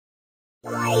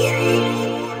Hello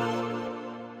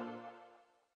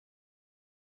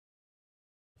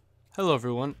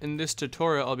everyone, in this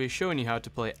tutorial I'll be showing you how to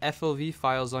play FLV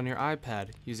files on your iPad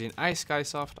using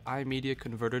iSkysoft iMedia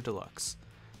Converter Deluxe.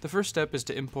 The first step is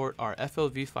to import our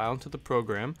FLV file into the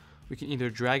program. We can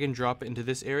either drag and drop it into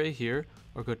this area here,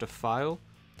 or go to File,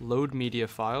 Load Media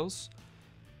Files,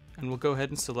 and we'll go ahead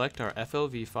and select our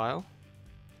FLV file.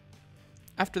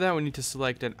 After that we need to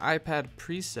select an iPad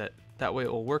preset, that way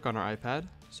it will work on our iPad.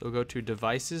 So we'll go to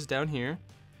Devices down here,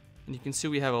 and you can see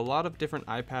we have a lot of different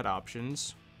iPad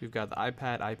options. We've got the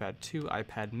iPad, iPad 2,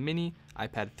 iPad mini,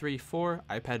 iPad 3, 4,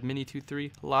 iPad mini 2,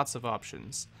 3, lots of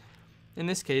options. In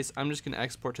this case, I'm just going to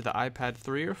export to the iPad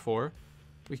 3 or 4.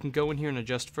 We can go in here and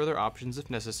adjust further options if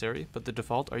necessary, but the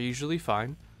default are usually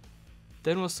fine.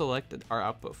 Then we'll select our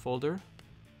output folder.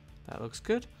 That looks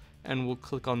good. And we'll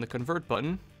click on the Convert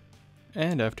button.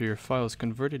 And after your file is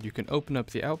converted, you can open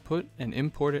up the output and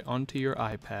import it onto your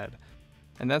iPad.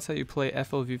 And that's how you play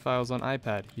FLV files on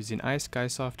iPad using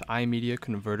iSkysoft iMedia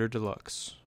Converter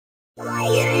Deluxe.